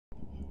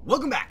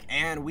Welcome back,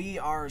 and we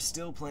are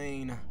still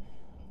playing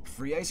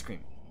free ice cream,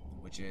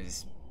 which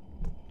is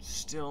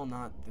still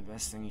not the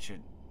best thing you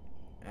should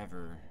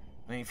ever.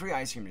 I mean, free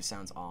ice cream just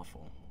sounds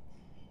awful.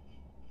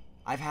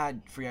 I've had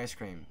free ice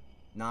cream,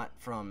 not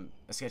from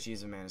a sketchy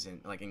as a man,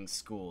 like in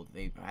school.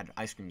 They had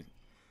ice cream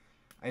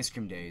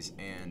days,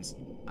 and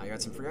I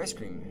got some free ice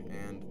cream,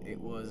 and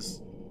it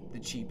was the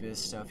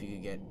cheapest stuff you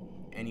could get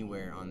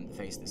anywhere on the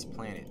face of this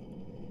planet.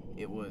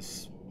 It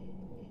was,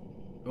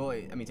 well,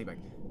 I mean, take it back.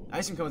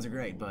 Ice cream cones are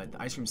great, but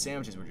the ice cream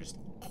sandwiches were just,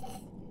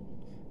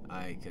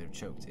 I could have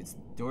choked. It's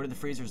door to the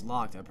freezer is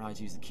locked. I'd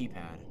probably use the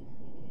keypad.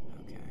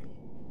 Okay.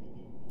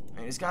 I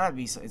mean, it's gotta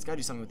do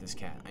something with this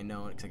cat. I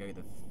know it because I gotta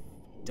get the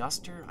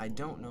duster. I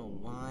don't know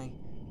why.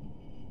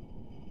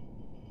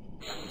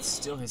 It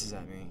still hisses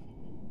at me,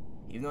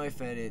 even though I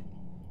fed it.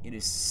 It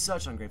is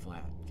such an ungrateful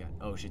cat.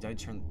 Oh shit! Did I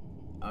turn?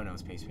 Oh no,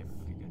 it's paste paper.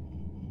 Okay, good.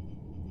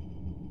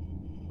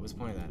 What was the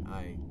point of that?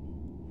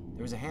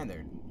 There was a hand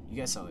there. You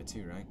guys saw it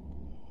too, right?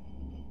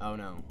 Oh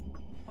no.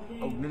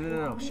 Oh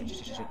no. Shit.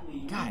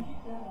 God.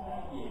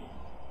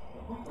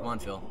 Come on,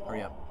 Phil.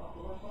 Hurry up.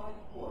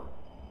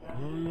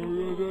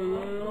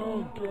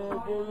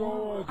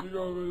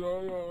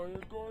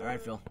 Alright,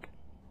 Phil.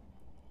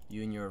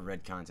 You and your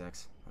red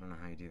contacts. I don't know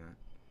how you do that.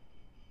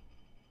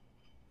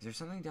 Is there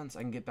something down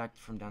I can get back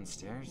from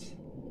downstairs?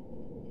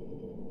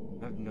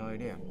 I have no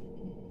idea.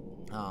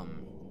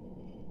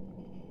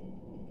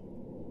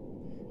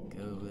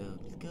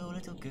 Go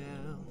little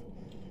girl.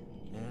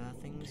 There are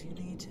things you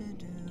need to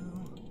do.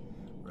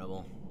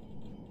 Rubble.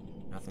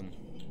 Nothing.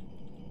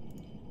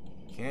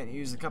 Can't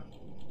use the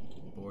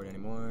cupboard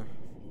anymore.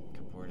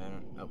 Cupboard, I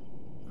don't know.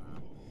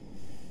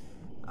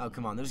 Oh,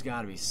 come on. There's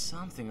got to be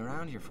something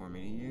around here for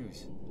me to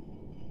use.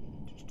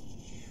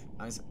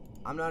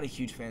 I'm not a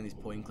huge fan of these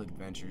point-and-click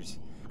adventures.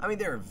 I mean,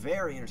 they're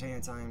very entertaining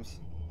at times.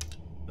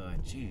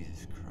 But,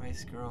 Jesus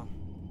Christ, girl.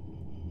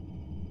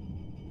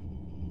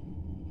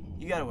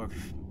 You gotta work.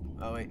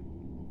 Oh, wait.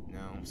 No,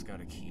 it's got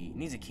a key. It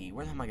needs a key.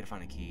 Where the hell am I gonna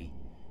find a key?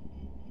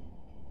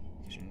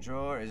 Kitchen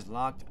drawer is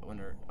locked. I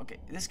wonder. Okay,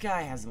 this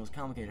guy has the most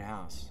complicated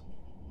house.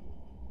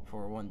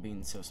 For one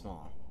being so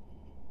small.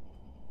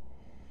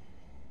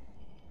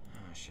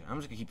 Oh shit. I'm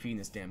just gonna keep feeding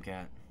this damn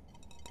cat.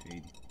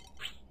 Feed.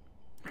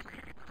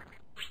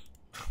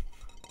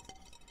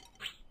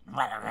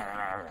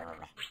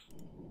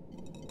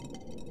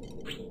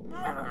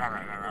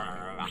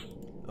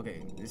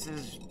 Okay,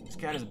 this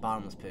cat is a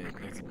bottomless pit.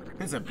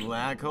 It's a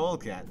black hole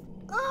cat.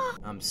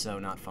 I'm so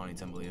not funny,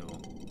 it's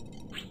unbelievable.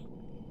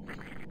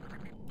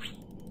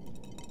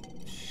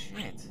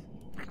 Shit.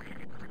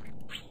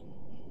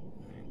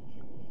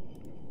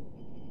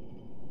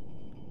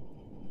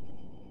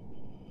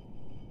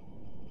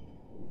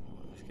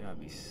 There's gotta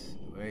be.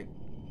 Wait.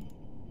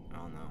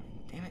 Oh no.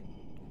 Damn it.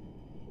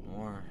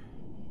 More.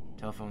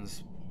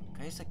 Telephones.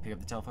 Can I just like pick up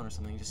the telephone or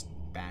something? Just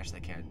bash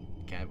that cat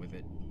with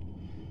it.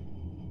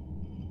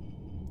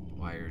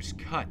 Wires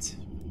cut.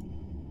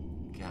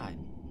 God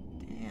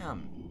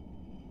damn.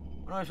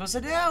 What am I supposed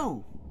to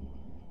do?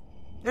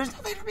 There's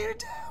nothing for me to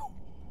do.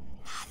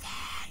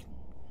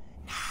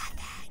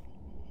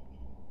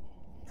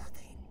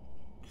 Nothing.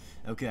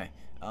 Okay.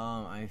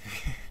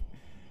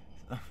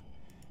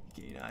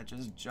 Can you not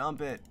just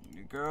jump it?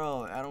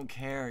 Girl, I don't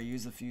care.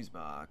 Use the fuse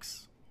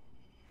box.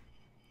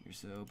 You're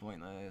so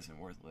pointless and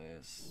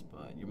worthless,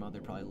 but your mother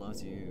probably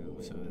loves you,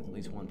 so at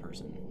least one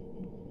person.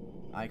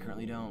 I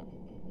currently don't.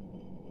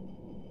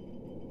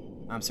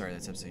 I'm sorry,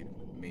 that's absolutely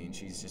mean.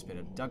 She's just been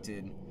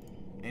abducted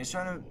and is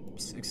trying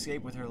to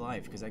escape with her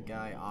life because that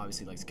guy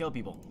obviously likes to kill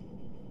people.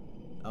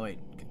 Oh, wait.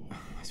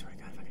 I swear to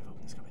God, if I could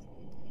open this cupboard.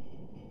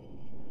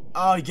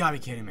 Oh, you gotta be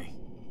kidding me.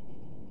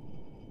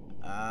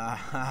 Oh,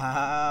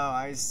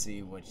 I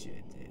see what you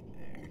did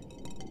there.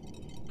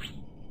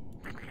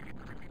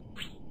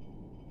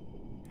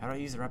 How do I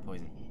use the rat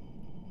poison?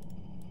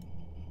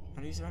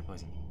 How do I use the rat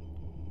poison?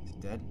 Is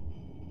it dead?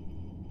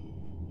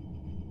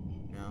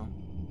 No.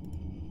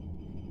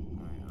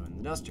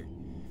 The duster.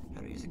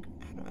 How do I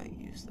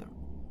use the?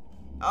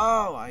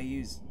 Oh, I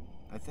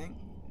think.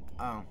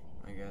 Oh,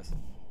 I guess.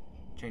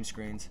 Change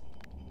screens.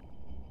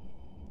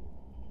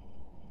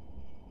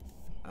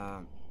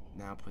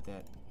 Now put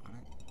that on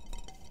it.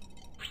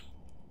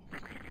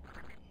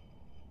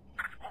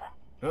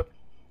 Oh,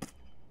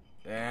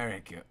 there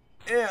it go.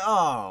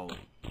 Oh.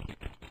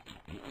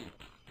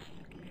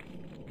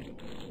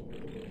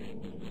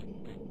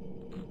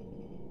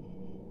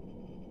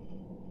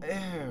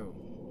 Ew.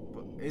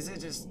 Is it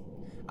just?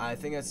 I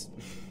think that's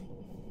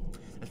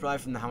probably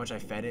from how much I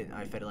fed it.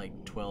 I fed it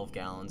like 12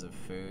 gallons of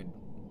food.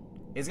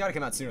 It's got to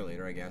come out sooner or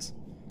later, I guess.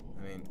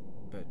 I mean,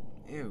 but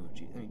ew.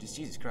 I mean, just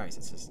Jesus Christ.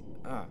 It's just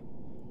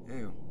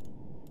ew.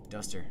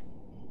 Duster.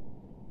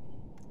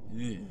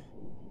 Ugh.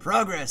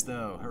 Progress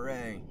though.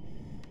 Hooray.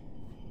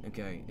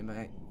 Okay.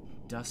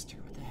 Duster.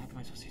 What the heck am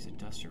I supposed to use a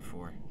duster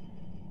for?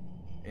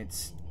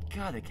 It's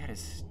God. The cat is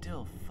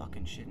still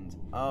fucking shitting.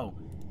 Oh,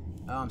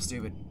 I'm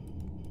stupid.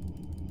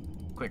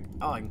 Quick.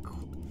 Oh,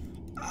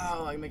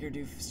 I can make her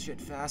do shit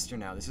faster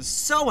now. This is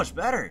so much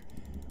better.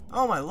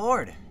 Oh my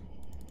lord.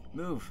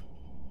 Move.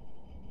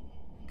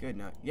 Good,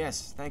 now.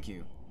 Yes, thank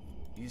you.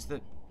 Use the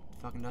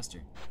fucking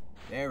duster.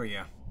 There we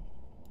go.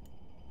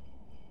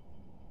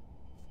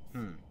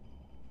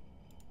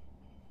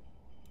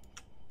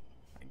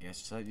 I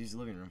guess just use the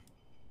living room.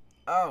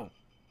 Oh!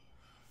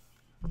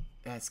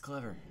 That's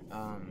clever.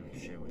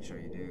 Shit, what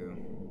should you do?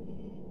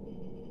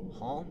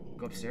 Hall?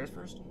 Go upstairs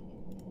first?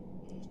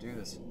 Let's do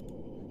this.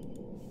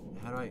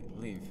 How do I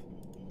leave?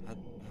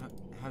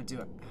 How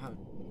do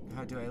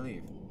I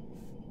leave?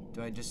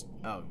 Do I just...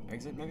 Oh,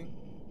 exit maybe?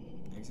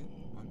 Exit?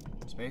 One.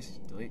 Space?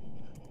 Delete?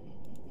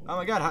 Oh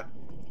my god,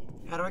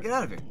 how do I get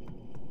out of here?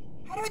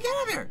 How do I get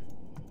out of here?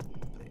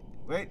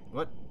 Wait,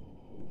 what?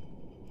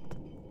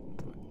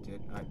 What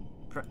did I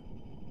pre...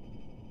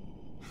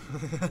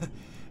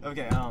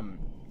 Okay,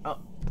 oh.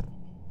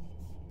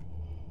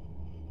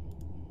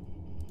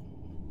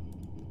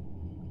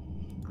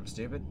 I'm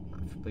stupid.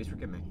 Please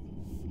forgive me.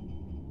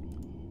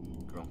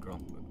 Girl.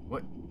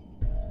 What?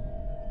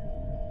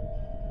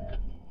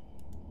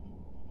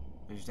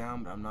 There's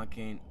down, but I'm not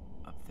getting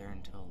up there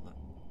until...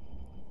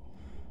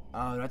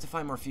 Oh, do I have to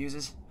find more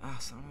fuses? Ah,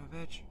 son of a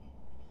bitch.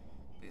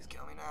 Please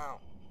kill me now.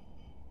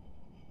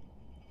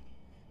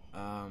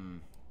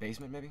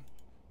 Basement maybe?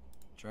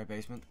 Try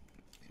basement.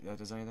 See if that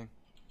does anything.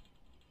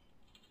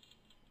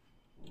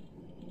 I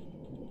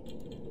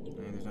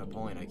mean, there's no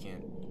point. I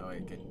can't... Oh, I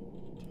could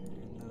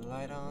turn the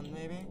light on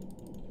maybe?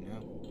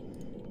 No.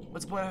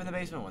 What's the point of the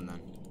basement one then?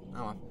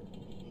 Oh well.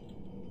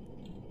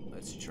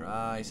 Let's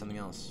try something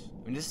else.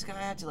 I mean, does this guy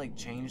have to like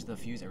change the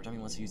fuse every time he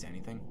wants to use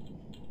anything?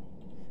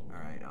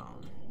 Alright,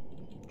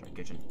 try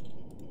kitchen.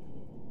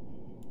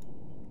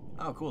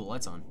 Oh, cool, the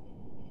light's on.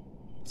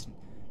 It's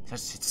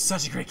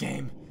such a great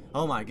game.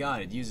 Oh my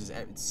god,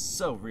 it's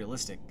so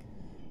realistic.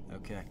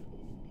 Okay.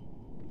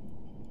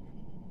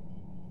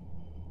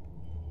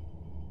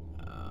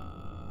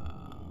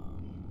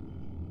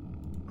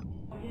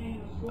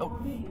 Oh,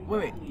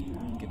 wait.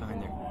 Get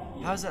behind there.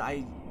 How's it?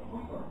 I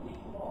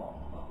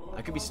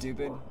could be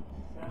stupid.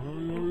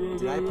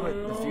 Did I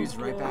put the fuse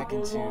right back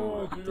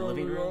into the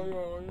living room?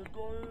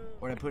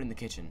 Or did I put it in the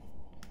kitchen?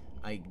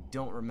 I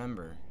don't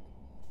remember.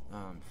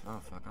 Oh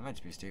fuck, I might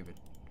just be stupid.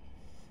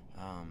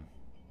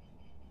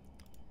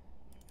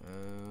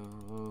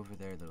 Over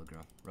there, little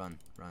girl. Run.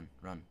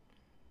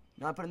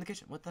 No, I put it in the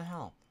kitchen. What the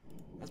hell?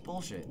 That's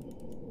bullshit.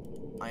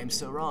 I am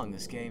so wrong.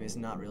 This game is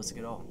not realistic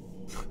at all.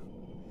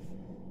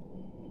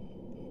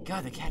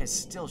 God, the cat is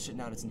still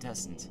shitting out its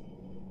intestines.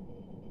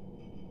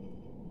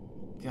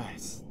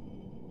 Guys.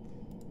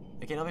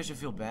 I can't help I should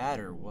feel bad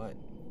or what?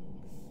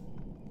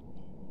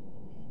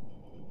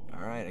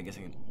 Alright, I guess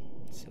I can...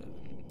 7,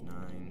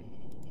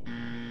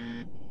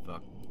 9...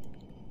 Fuck.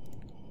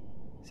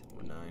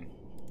 7,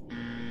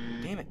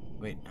 9... Damn it!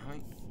 Wait, how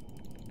many...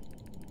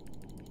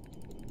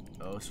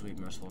 Oh, sweet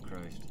merciful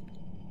Christ.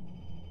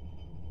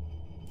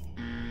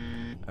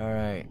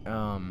 Alright,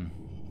 oh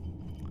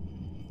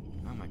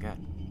my god.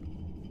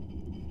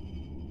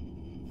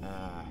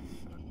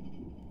 Fuck.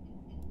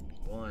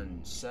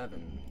 1,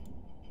 7...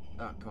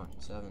 Ah, come on.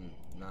 7,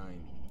 9,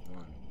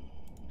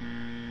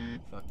 1.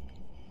 Fuck.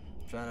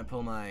 I'm trying to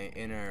pull my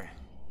inner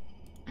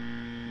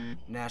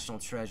national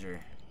treasure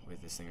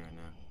with this thing right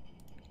now.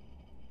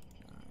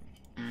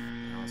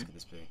 9. How else could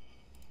this be?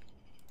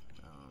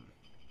 Oh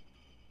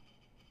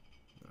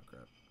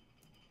crap.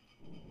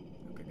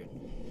 Okay, good.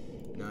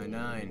 9,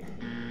 9.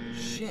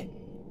 Shit!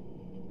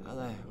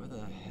 Where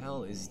the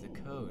hell is the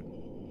code?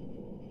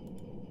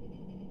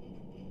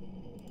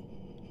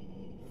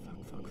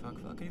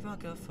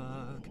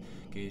 Fuck.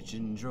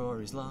 Kitchen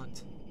drawer is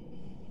locked.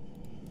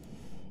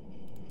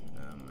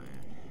 Oh man.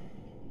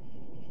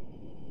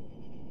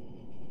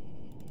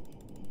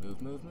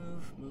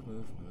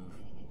 Move.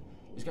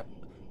 Just got.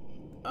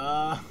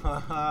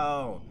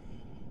 Oh,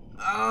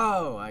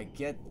 I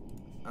get.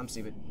 I'm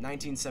stupid.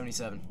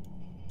 1977.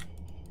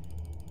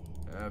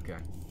 Okay.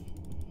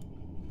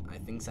 I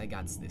think I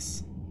got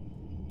this.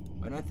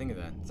 Why didn't I think of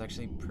that? It's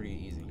actually pretty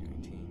easy.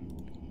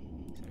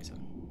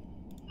 1977.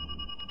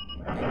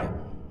 Dang it.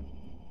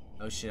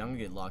 Oh shit, I'm gonna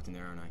get locked in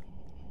there, aren't I?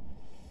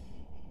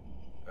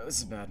 Oh, this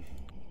is bad.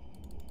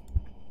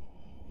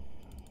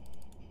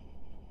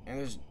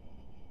 And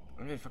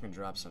I'm gonna fucking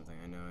drop something,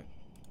 I know it.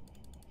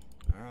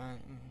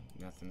 Alright,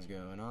 nothing's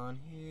going on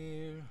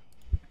here.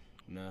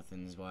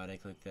 Nothing's. Why'd I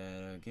click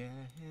that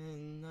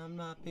again? I'm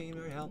not being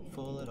very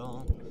helpful at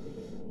all.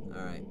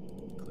 Alright,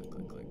 click.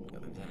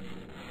 Nothing's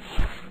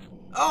happening.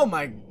 Oh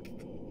my...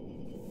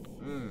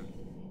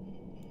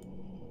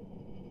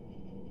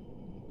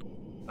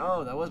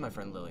 Oh, that was my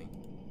friend Lily.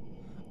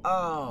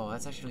 Oh,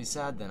 that's actually really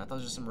sad then. I thought it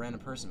was just some random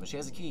person, but she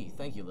has a key.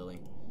 Thank you, Lily.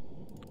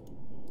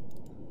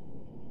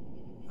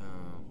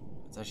 Oh,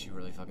 it's actually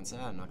really fucking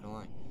sad, I'm not gonna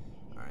lie.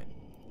 Alright.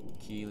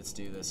 Key, let's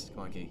do this.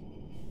 Come on, key.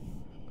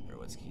 I wonder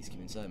what's keys keep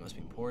inside. Must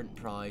be important.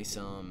 Probably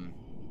some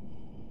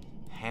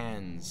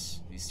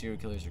hands. These serial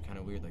killers are kind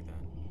of weird like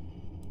that.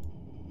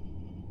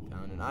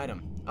 Found an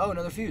item. Oh,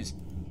 another fuse.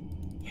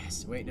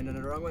 Yes. Wait, no,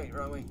 wrong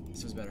way.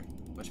 This was better.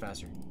 Much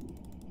faster.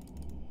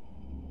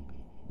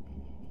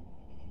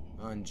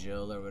 On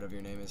Jill or whatever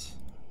your name is.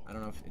 I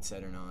don't know if it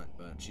said or not,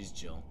 but she's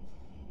Jill.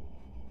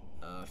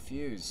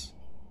 Fuse.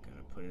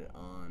 Gotta put it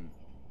on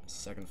a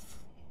second.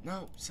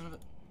 No, son of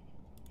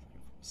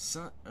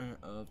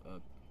a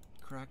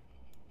crack.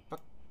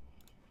 Fuck.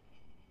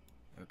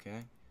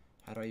 Okay.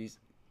 How do I use?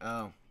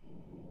 Oh.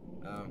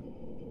 Oh.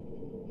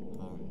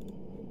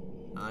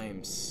 I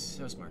am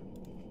so smart.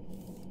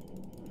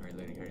 Hurry,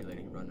 lady. Hurry,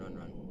 lady. Run, run,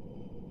 run.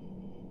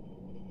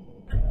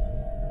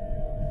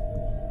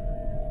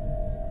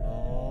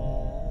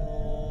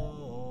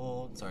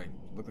 Oh. Sorry.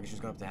 Looked like she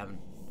was going up to heaven.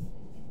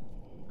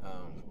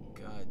 Oh,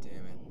 god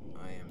damn it.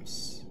 I am.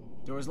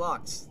 Door's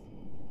locked.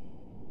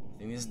 I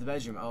think this is the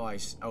bedroom. Oh,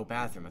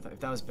 bathroom. I thought if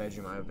that was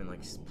bedroom, I would have been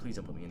like, please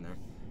don't put me in there.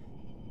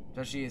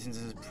 Especially since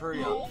this is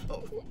pretty. Oh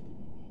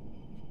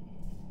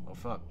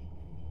fuck.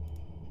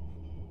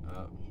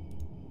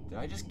 Did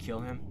I just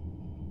kill him?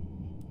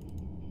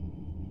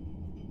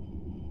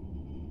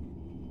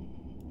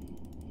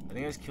 I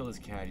think I just killed his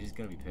cat. He's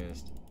gonna be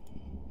pissed.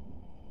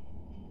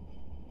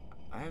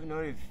 I have no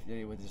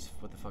idea what the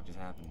fuck just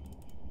happened.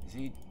 Is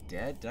he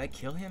dead? Did I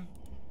kill him?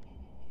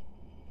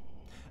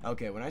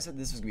 Okay, when I said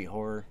this was gonna be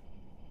horror,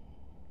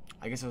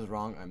 I guess I was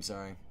wrong. I'm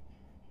sorry.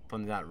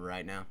 Putting that out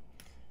right now.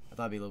 I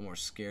thought I'd be a little more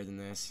scared than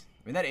this.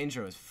 I mean, that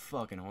intro is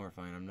fucking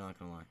horrifying. I'm not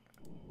gonna lie.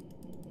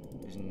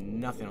 There's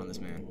nothing on this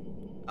man.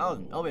 Oh,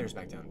 the elevator's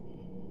back down.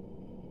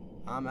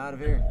 I'm out of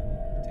here.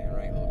 Damn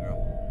right, little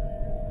girl.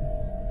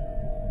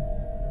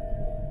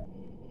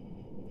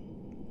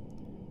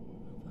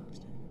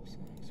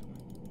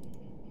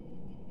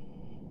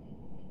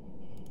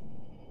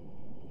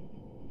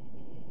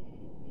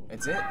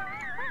 That's it?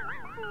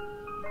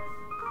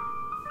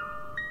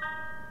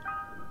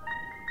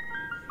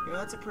 You know,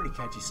 that's a pretty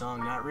catchy song.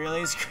 Not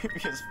really. It's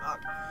creepy as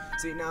fuck.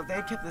 See, now if they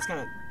had kept this kind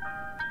of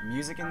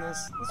music in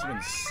this would have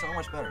been so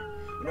much better.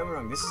 But don't get me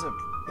wrong, this is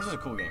a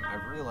cool game. I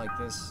really like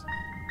this,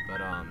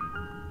 but I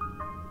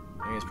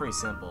mean, it's pretty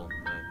simple.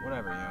 But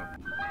whatever, you know.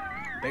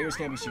 Beggars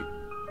can't be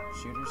shooters.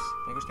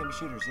 Beggars can't be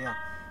shooters. Yeah.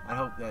 I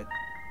hope that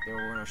there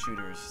were no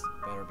shooters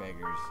that are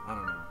beggars. I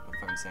don't know what the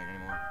fuck I'm saying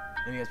anymore.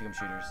 Maybe you guys become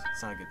shooters.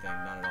 It's not a good thing.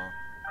 Not at all.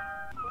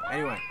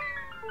 Anyway,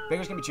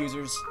 beggars can be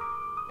choosers,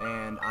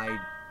 and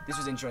this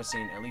was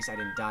interesting. At least I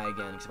didn't die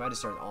again, because if I had to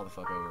start all the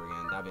fuck over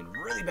again, that would have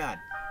been really bad.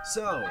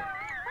 So,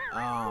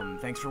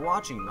 thanks for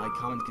watching. Like,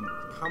 comment,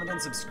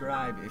 and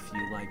subscribe if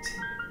you liked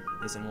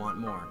this and want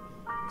more.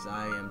 Because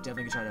I am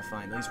definitely going to try to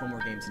find at least one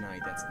more game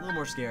tonight that's a little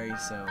more scary,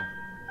 so...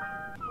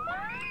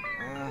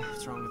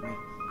 what's wrong with me?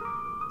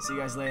 See you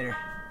guys later.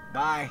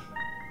 Bye!